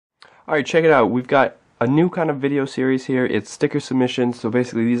Alright, check it out. We've got a new kind of video series here. It's sticker submissions. So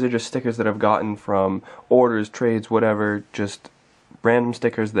basically these are just stickers that I've gotten from orders, trades, whatever, just random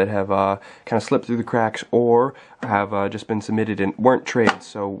stickers that have kind of slipped through the cracks or have just been submitted and weren't trades.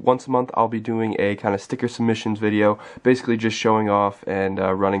 So once a month I'll be doing a kind of sticker submissions video, basically just showing off and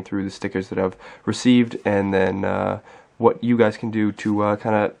running through the stickers that I've received and then what you guys can do to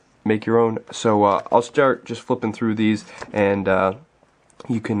kind of make your own. So I'll start just flipping through these and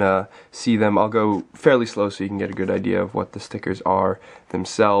you can see them. I'll go fairly slow so you can get a good idea of what the stickers are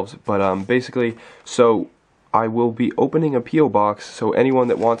themselves. But basically, so I will be opening a P.O. box, so anyone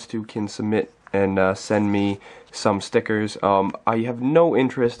that wants to can submit and send me some stickers. I have no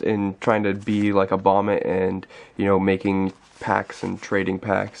interest in trying to be like a Bommet and, you know, making packs and trading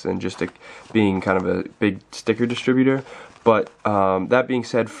packs and just being kind of a big sticker distributor. But that being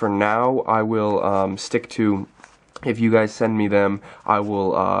said, for now I will stick to, if you guys send me them, I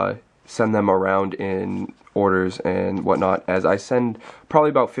will send them around in orders and whatnot, as I send probably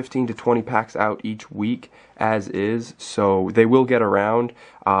about 15 to 20 packs out each week as is, so they will get around.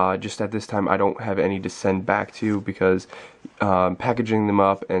 Just at this time I don't have any to send back to you because packaging them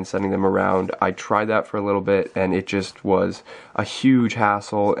up and sending them around, I tried that for a little bit and it just was a huge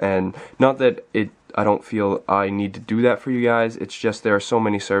hassle. And not that I don't feel I need to do that for you guys, it's just there are so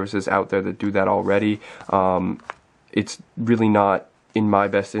many services out there that do that already. It's really not in my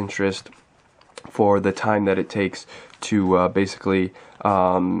best interest for the time that it takes to basically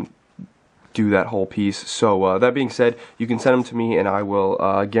do that whole piece. So that being said, you can send them to me and I will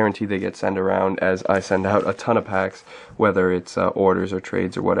guarantee they get sent around, as I send out a ton of packs, whether it's orders or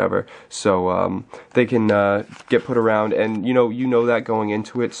trades or whatever. So they can get put around, and you know that going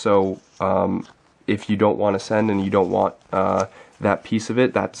into it. So if you don't want to send and you don't want that piece of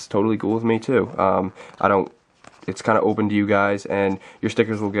it, that's totally cool with me too. It's kind of open to you guys, and your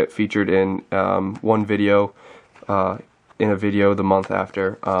stickers will get featured in one video, in a video the month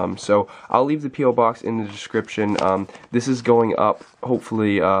after. So I'll leave the P.O. box in the description. This is going up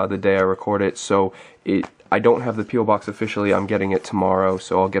hopefully the day I record it, so I don't have the P.O. box officially. I'm getting it tomorrow,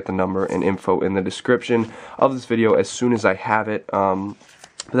 so I'll get the number and info in the description of this video as soon as I have it. But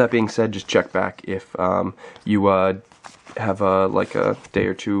that being said, just check back if you have like a day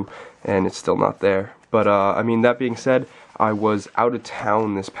or two and it's still not there. But I mean, that being said, I was out of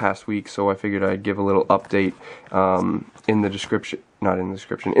town this past week, so I figured I'd give a little update in the description, not in the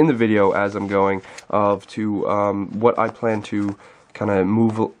description, in the video as I'm going, of to what I plan to kind of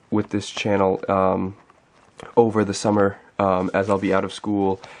move with this channel over the summer, as I'll be out of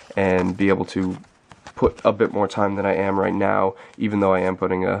school and be able to put a bit more time than I am right now, even though I am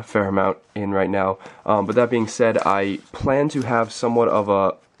putting a fair amount in right now. But that being said, I plan to have somewhat of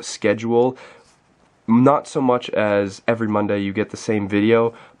a schedule. Not so much as every Monday you get the same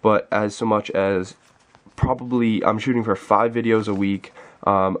video, but as so much as probably I'm shooting for 5 videos a week.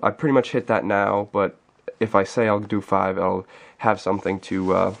 I pretty much hit that now, but if I say I'll do 5, I'll have something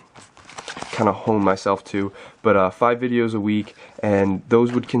to kind of hone myself to. But 5 videos a week, and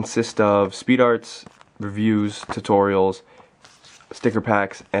those would consist of speed arts, reviews, tutorials, sticker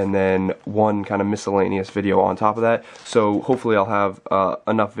packs, and then one kind of miscellaneous video on top of that. So hopefully I'll have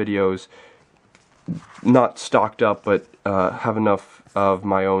enough videos, not stocked up, but have enough of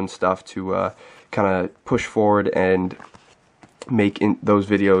my own stuff to kind of push forward and make those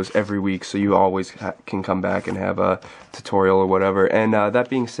videos every week, so you always can come back and have a tutorial or whatever. And that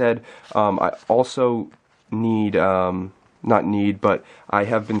being said, I also need, but I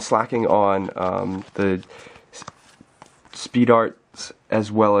have been slacking on the speed arts,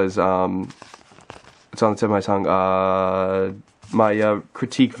 as well as, it's on the tip of my tongue, my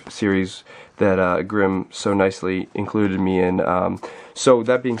critique series that Grim so nicely included me in. So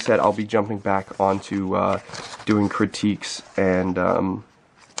that being said, I'll be jumping back onto doing critiques and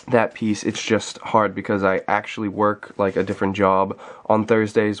that piece. It's just hard because I actually work like a different job on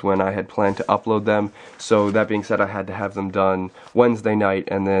Thursdays when I had planned to upload them. So that being said, I had to have them done Wednesday night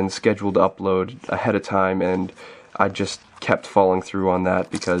and then scheduled upload ahead of time, and I just kept falling through on that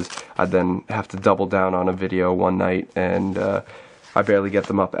because I'd then have to double down on a video one night, and I barely get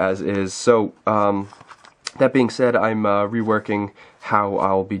them up as is. So that being said, I'm reworking how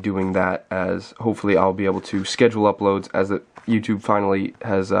I'll be doing that, as hopefully I'll be able to schedule uploads, as YouTube finally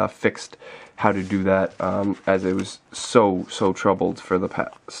has fixed how to do that, as it was so troubled for the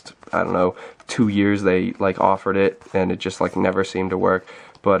past, I don't know, 2 years. They like offered it and it just like never seemed to work,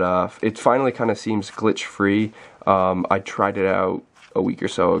 but it finally kind of seems glitch free. I tried it out a week or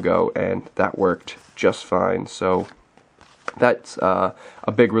so ago and that worked just fine, so that's a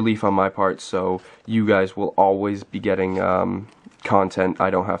big relief on my part. So you guys will always be getting content. I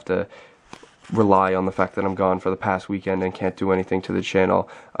don't have to rely on the fact that I'm gone for the past weekend and can't do anything to the channel.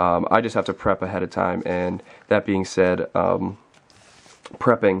 I just have to prep ahead of time, and that being said,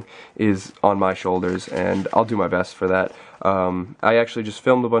 prepping is on my shoulders, and I'll do my best for that. I actually just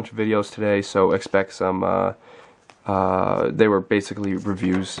filmed a bunch of videos today, so expect some, they were basically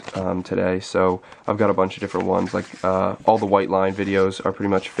reviews today, so I've got a bunch of different ones, like all the white line videos are pretty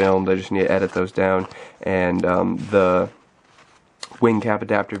much filmed. I just need to edit those down, and the wing cap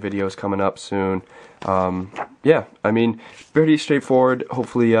adapter video is coming up soon. Yeah, I mean, pretty straightforward.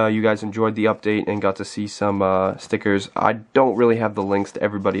 Hopefully you guys enjoyed the update and got to see some stickers. I don't really have the links to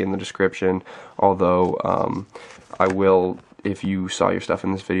everybody in the description, although I will, if you saw your stuff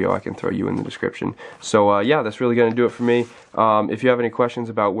in this video, I can throw you in the description. So yeah, that's really going to do it for me. If you have any questions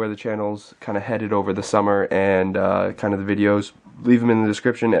about where the channel's kind of headed over the summer and kind of the videos, leave them in the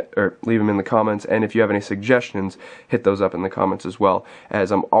description, or leave them in the comments, and if you have any suggestions, hit those up in the comments as well,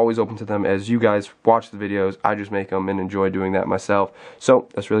 as I'm always open to them. As you guys watch the videos, I just make them and enjoy doing that myself. So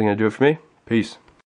that's really going to do it for me. Peace.